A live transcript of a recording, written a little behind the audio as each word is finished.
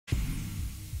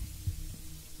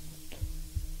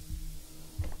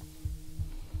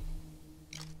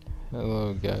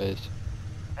Hello guys,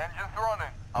 Engine's running.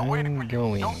 I'm waiting for you.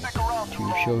 going Don't stick around too to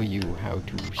long. show you how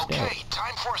to Okay, stealth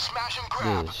time for a smash and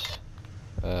grab. this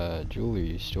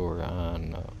jewelry store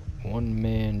on one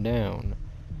man down.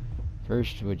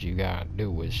 First, what you gotta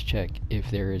do is check if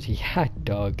there is a hot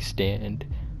dog stand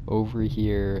over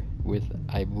here with,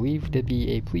 I believe to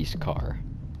be a police car.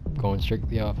 Going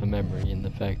strictly off of memory, and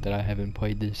the fact that I haven't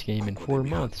played this game in 4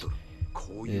 months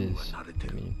is,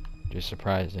 I mean, just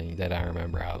surprising that I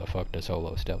remember how the fuck to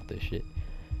solo stealth this shit.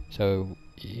 So,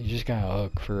 you just gotta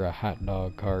look for a hot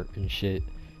dog cart and shit,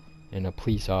 and a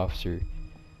police officer.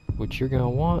 What you're gonna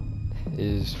want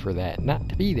is for that not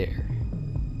to be there.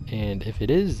 And if it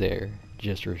is there,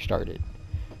 just restart it.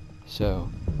 So,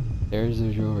 there's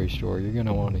the jewelry store. You're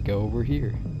gonna want to go over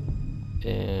here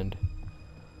and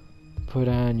put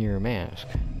on your mask.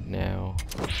 Now,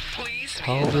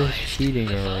 call this cheating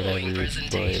or whatever,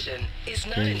 but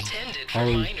there's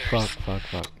always fuck.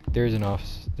 There's an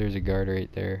office. There's a guard right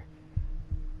there.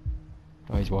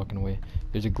 Oh, he's walking away.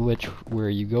 There's a glitch where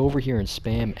you go over here and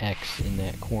spam X in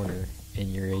that corner, and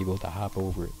you're able to hop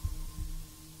over it.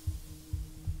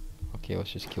 Okay,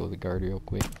 let's just kill the guard real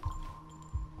quick.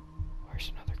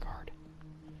 Where's another guard?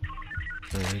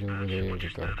 Right over there's a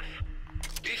guard.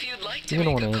 You're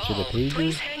gonna want to answer the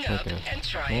pager like a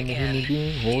normal human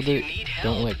being. Hold it.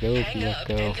 Don't let go. If you let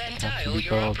go, have to be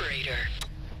called.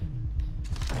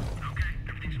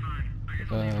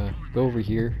 Go over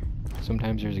here.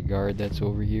 Sometimes there's a guard that's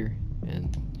over here,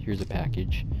 and here's a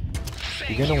package.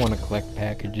 You're gonna want to collect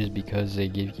packages because they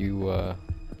give you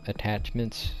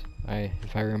attachments.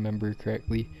 If I remember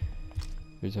correctly,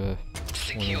 there's a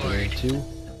one over there too.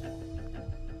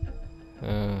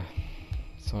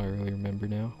 That's all I really remember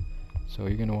now. So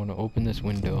you're gonna want to open this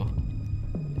window,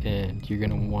 and you're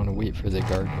gonna want to wait for the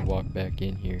guard to walk back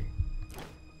in here.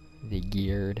 The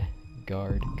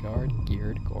guard.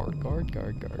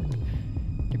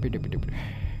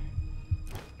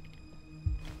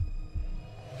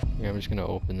 Yeah, I'm just gonna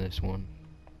open this one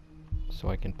so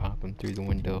I can pop him through the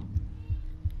window.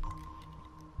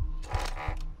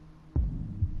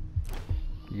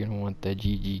 You're gonna want the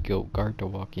GG Goat guard to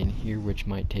walk in here, which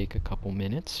might take a couple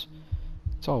minutes.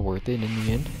 It's all worth it in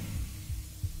the end.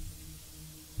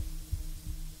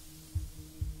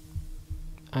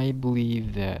 I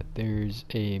believe that there's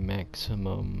a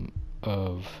maximum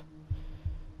of,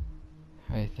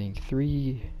 I think,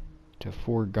 3 to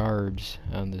 4 guards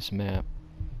on this map.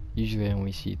 Usually I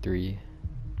only see 3,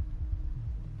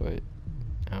 but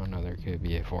I don't know, there could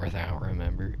be a 4th, I don't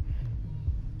remember.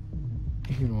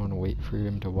 You're gonna want to wait for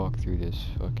him to walk through this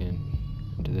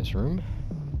into this room.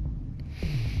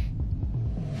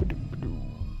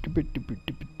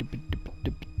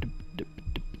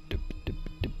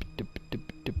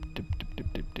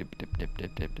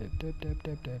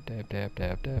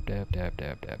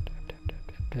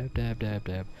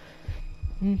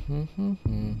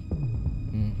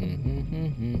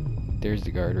 There's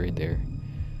the guard right there.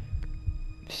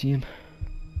 See him?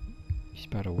 He's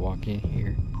about to walk in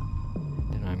here.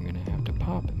 Then I'm gonna have to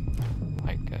pop him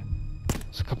like a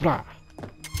skabra.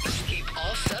 Keep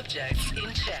all subjects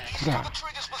in check.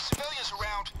 Triggers with civilians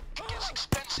around. It gets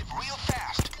expensive real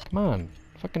fast. Come on,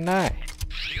 fucking die.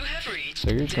 You have reached So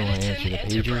you're just gonna answer the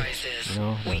pager. You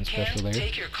know, nothing special there.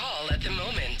 Take your call at the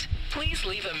moment. Please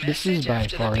leave a This is message by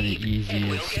after far the beep, and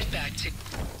we'll easiest, get back to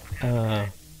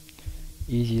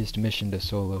easiest mission to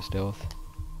solo stealth.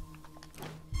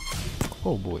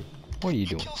 Oh boy, what are you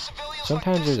doing?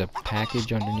 Sometimes there's a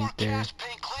package underneath there,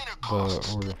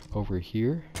 but or over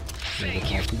here. There's a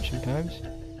package sometimes.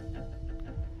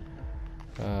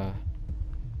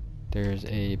 There's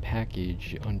a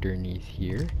package underneath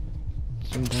here.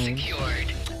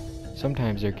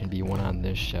 Sometimes there can be one on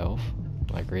this shelf,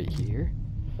 like right here.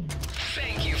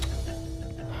 Thank you.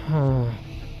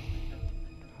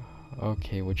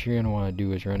 Okay, what you're gonna want to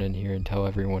do is run in here and tell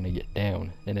everyone to get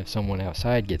down. And if someone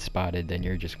outside gets spotted, then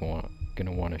you're just gonna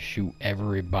want to shoot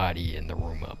everybody in the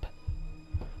room up.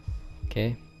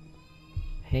 Okay?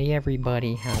 Hey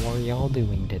everybody, how are y'all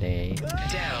doing today?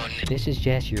 Down. This is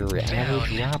just your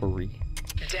average robbery.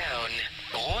 Down.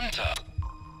 Runter.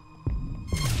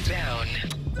 Down.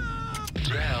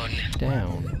 Down.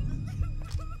 Down.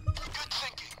 Good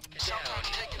thinking. Sometimes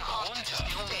taking a hostage is the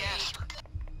only answer.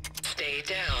 Stay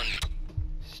down.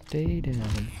 Stay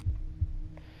down.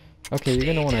 Okay, you're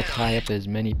gonna want to tie up as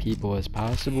many people as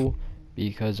possible,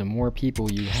 because the more people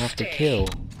you have to kill,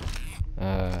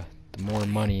 the more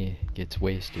money gets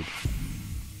wasted.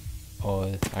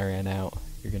 Oh, I ran out.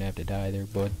 You're gonna have to die there,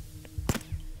 bud.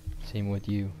 Same with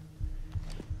you.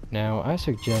 Now, I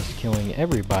suggest killing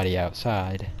everybody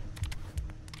outside,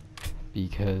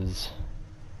 because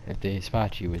If they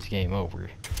spot you, it's game over.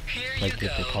 Here Like you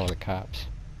if they go. call the cops.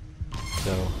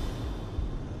 So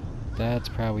that's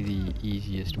probably the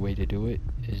easiest way to do it,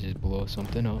 is just blow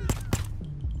something up. You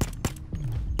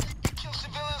kill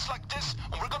civilians like this,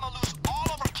 and we're gonna lose all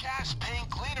of our cash paying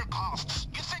cleaner costs.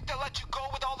 You think they'll let you go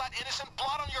with all that innocent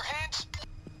blood on your hands?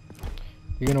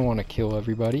 You're gonna want to kill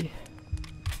everybody.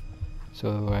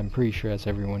 So I'm pretty sure that's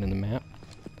everyone in the map.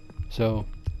 So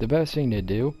the best thing to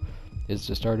do is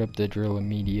to start up the drill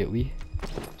immediately,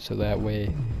 so that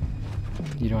way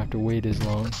you don't have to wait as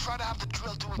long, Try to have the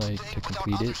drill do its like, thing to without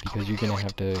complete it, others because coming you're gonna near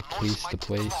have it. to Noise case might the tip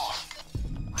them place.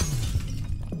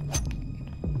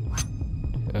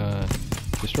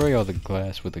 off. Destroy all the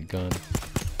glass with a gun.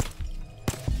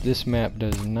 This map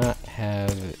does not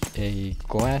have a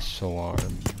glass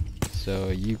alarm, so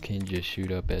you can just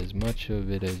shoot up as much of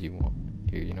it as you want.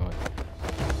 Here, you know what?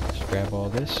 Just grab all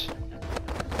this.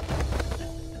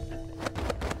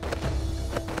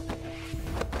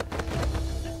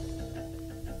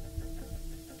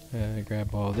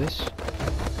 Grab all this.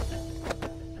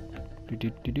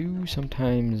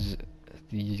 Sometimes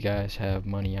these guys have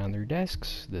money on their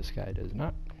desks. This guy does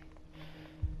not.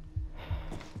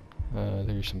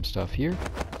 There's some stuff here.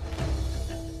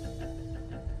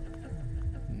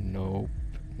 Nope,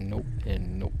 nope,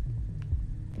 and nope.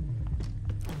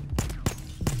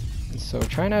 So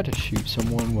try not to shoot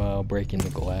someone while breaking the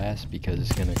glass, because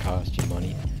it's gonna cost you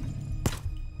money.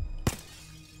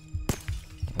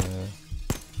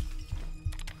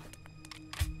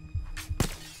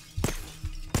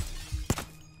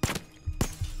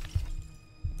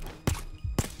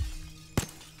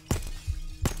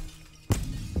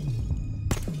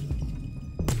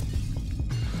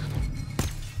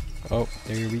 Oh,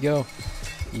 there we go.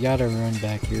 You gotta run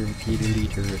back here repeatedly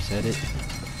to reset it.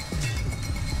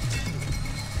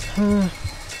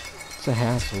 It's a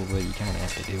hassle, but you kinda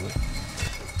have to do it.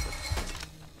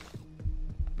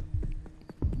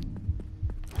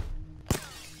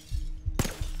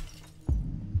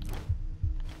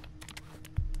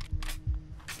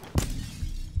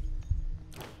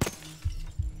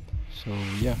 So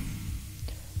yeah,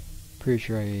 pretty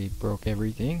sure I broke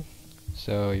everything.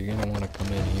 So you're gonna want to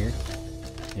come in here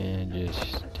and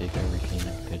just take everything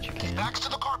that you can. Backs to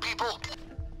the car, people.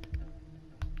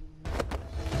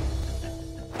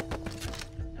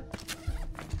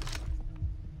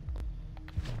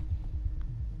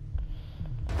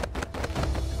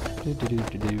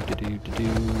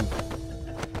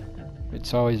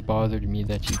 It's always bothered me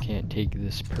that you can't take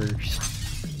this purse.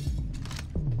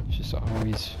 It's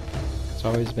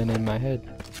always been in my head.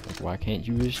 Like, why can't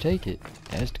you just take it?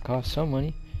 It has to cost some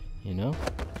money, you know?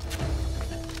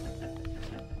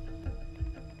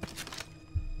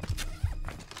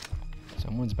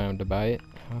 Someone's bound to buy it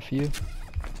off you.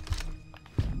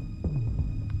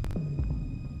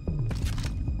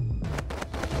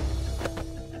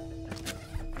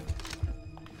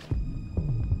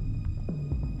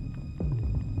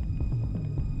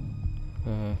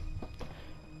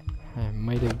 I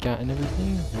might have gotten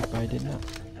everything. Nope, I did not.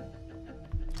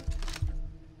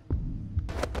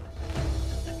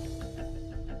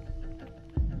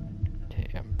 Okay,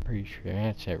 I'm pretty sure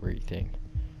that's everything.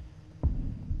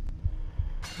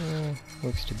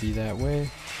 Looks to be that way.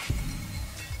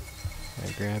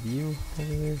 I grab you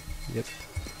over there. Yep.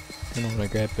 I don't want to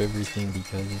grab everything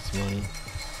because it's money.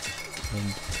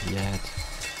 And yeah,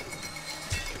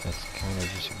 that's kind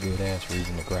of just a good ass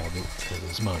reason to grab it, because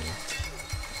it's money.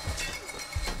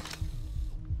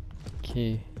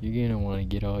 Okay, you're gonna want to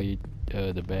get all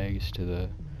the bags to the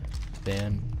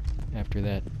van after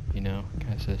that, you know,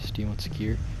 kind of steal and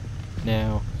secure.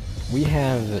 Now, we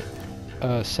have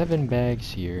 7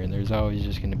 bags here, and there's always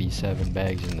just gonna be 7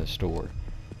 bags in the store.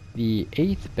 The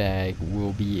 8th bag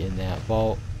will be in that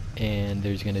vault, and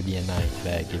there's gonna be a 9th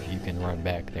bag if you can run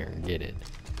back there and get it,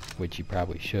 which you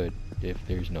probably should if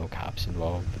there's no cops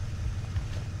involved.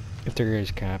 If there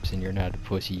is cops and you're not a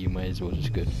pussy, you might as well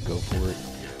just go for it.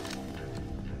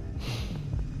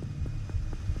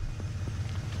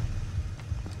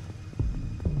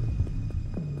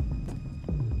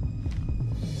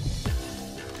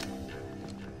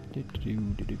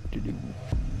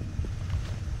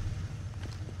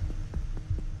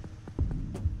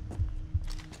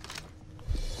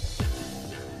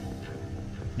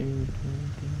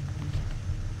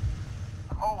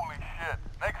 Holy shit.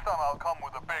 Next time I'll come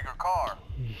with a bigger car.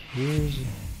 Here's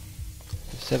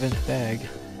the 7th bag.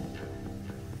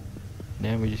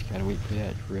 Now we just gotta wait for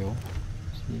that drill.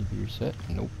 See if you're set.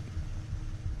 Nope.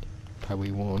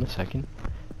 Probably won't in a second.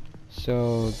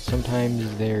 So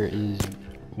sometimes there is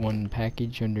one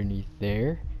package underneath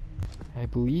there, I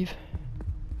believe.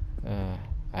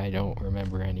 I don't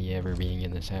remember any ever being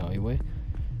in this alleyway.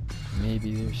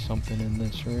 Maybe there's something in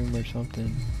this room or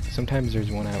something. Sometimes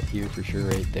there's one out here for sure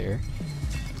right there.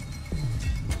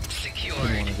 Secured.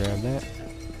 I want to grab that.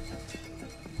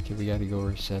 Okay, we gotta go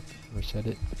reset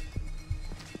it.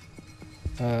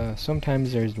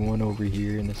 Sometimes there's one over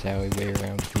here in this alleyway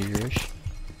around here-ish.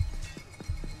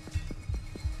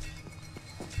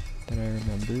 That I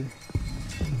remember.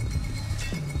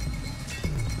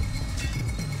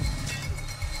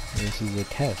 This is a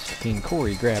test. Can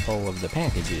Corey grab all of the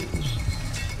packages?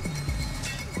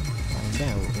 Find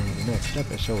out in the next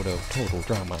episode of Total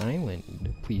Drama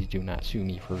Island. Please do not sue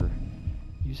me for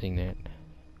using that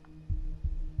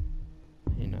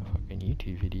in a fucking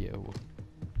YouTube video.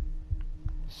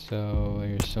 So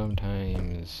there's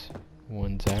sometimes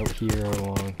ones out here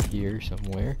along here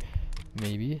somewhere.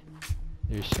 Maybe.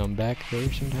 There's some back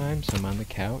there sometimes. Some on the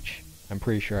couch. I'm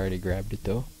pretty sure I already grabbed it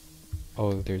though.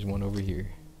 Oh, there's one over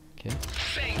here. Okay.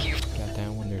 Thank you. Got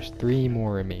that one. There's 3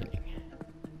 more remaining.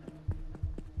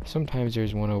 Sometimes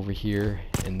there's one over here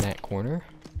in that corner.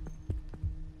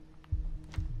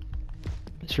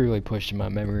 It's really pushing my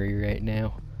memory right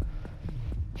now.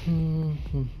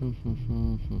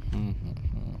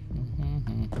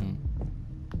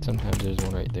 Sometimes there's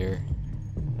one right there.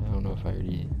 I don't know if I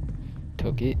already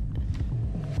took it.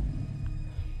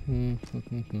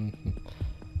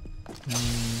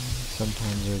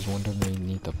 Sometimes there's one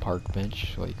underneath the park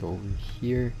bench, like over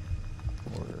here.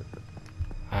 Or...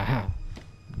 aha!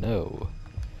 No.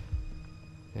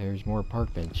 There's more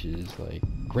park benches, like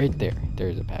right there.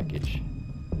 There's a package.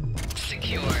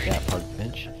 Secured. That park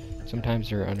bench. Sometimes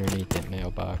they're underneath the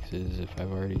mailboxes, if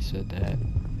I've already said that.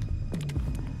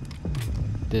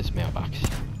 This mailbox.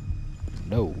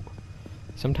 No.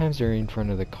 Sometimes they're in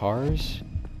front of the cars.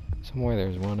 Somewhere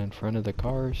there's one in front of the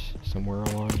cars. Somewhere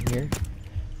along here.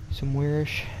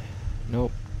 Somewhere-ish.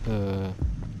 Nope.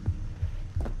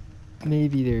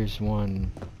 Maybe there's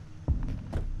one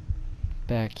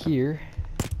back here.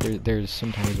 There's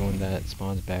sometimes one that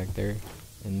spawns back there.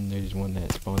 And there's one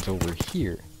that spawns over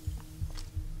here.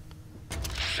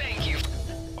 Thank you.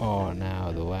 Oh,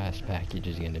 now the last package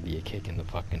is gonna be a kick in the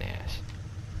fucking ass.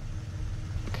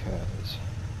 Because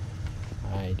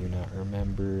I do not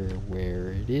remember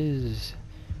where it is,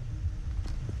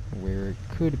 where it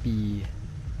could be,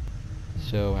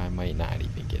 so I might not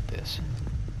even get this.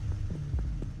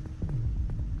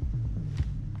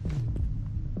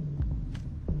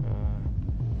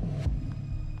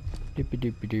 Doopy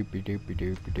doopy doopy doopy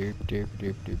doopy doopy doopy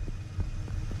doopy doopy.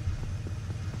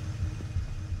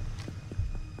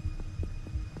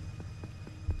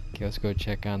 Okay, let's go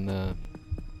check on the...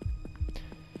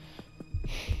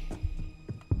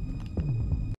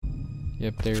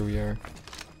 Yep, there we are.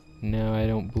 Now I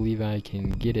don't believe I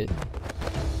can get it.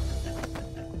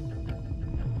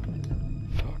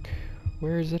 Fuck.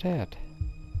 Where is it at?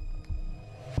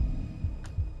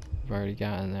 I've already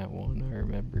gotten that one, I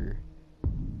remember.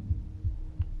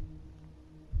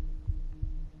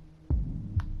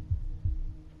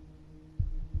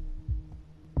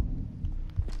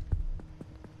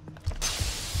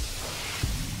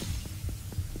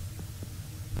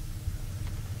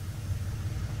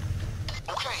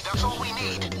 That's all we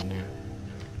need.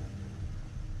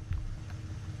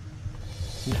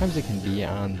 Sometimes it can be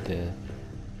on the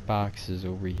boxes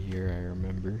over here, I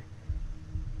remember.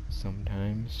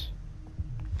 Sometimes.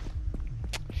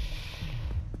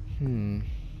 Come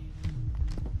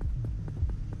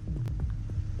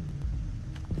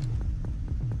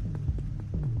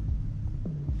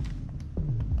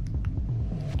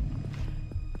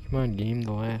on, game,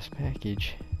 the last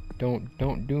package. Don't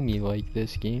do me like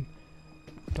this, game.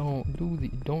 Don't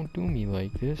do me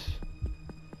like this.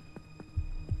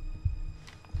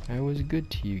 I was good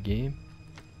to you, game.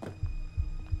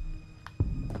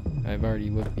 I've already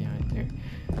looked behind there.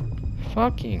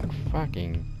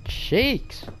 Fucking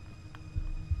shakes.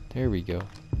 There we go.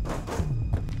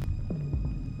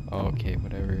 Okay,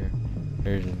 whatever.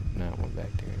 There's not one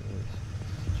back there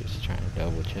anyways. Just trying to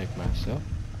double check myself.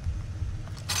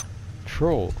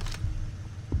 Troll.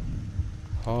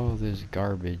 All this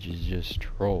garbage is just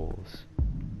trolls.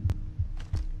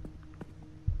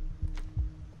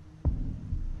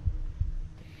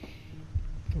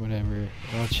 Whatever.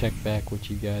 I'll check back with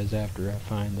you guys after I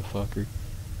find the fucker.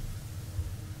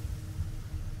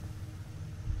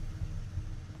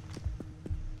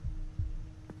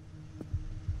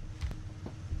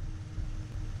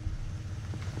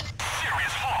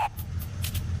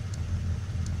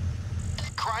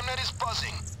 CrimeNet is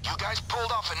buzzing. You guys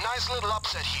pulled off a nice little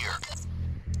upset here.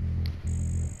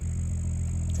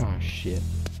 Oh shit.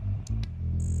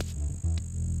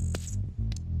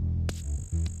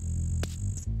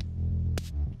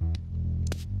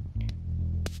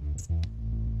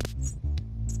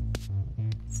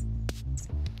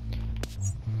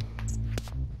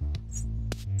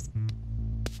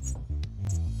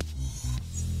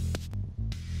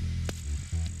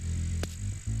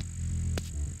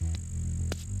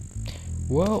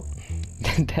 Well,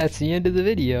 that's the end of the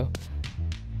video.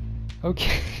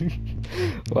 Okay.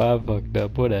 Well, I fucked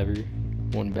up. Whatever.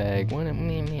 One bag.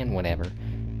 Man, whatever.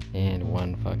 And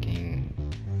one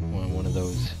of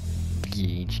those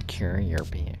BH carrier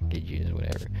packages,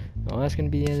 whatever. Well, that's gonna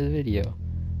be the end of the video.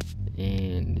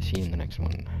 And see you in the next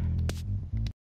one.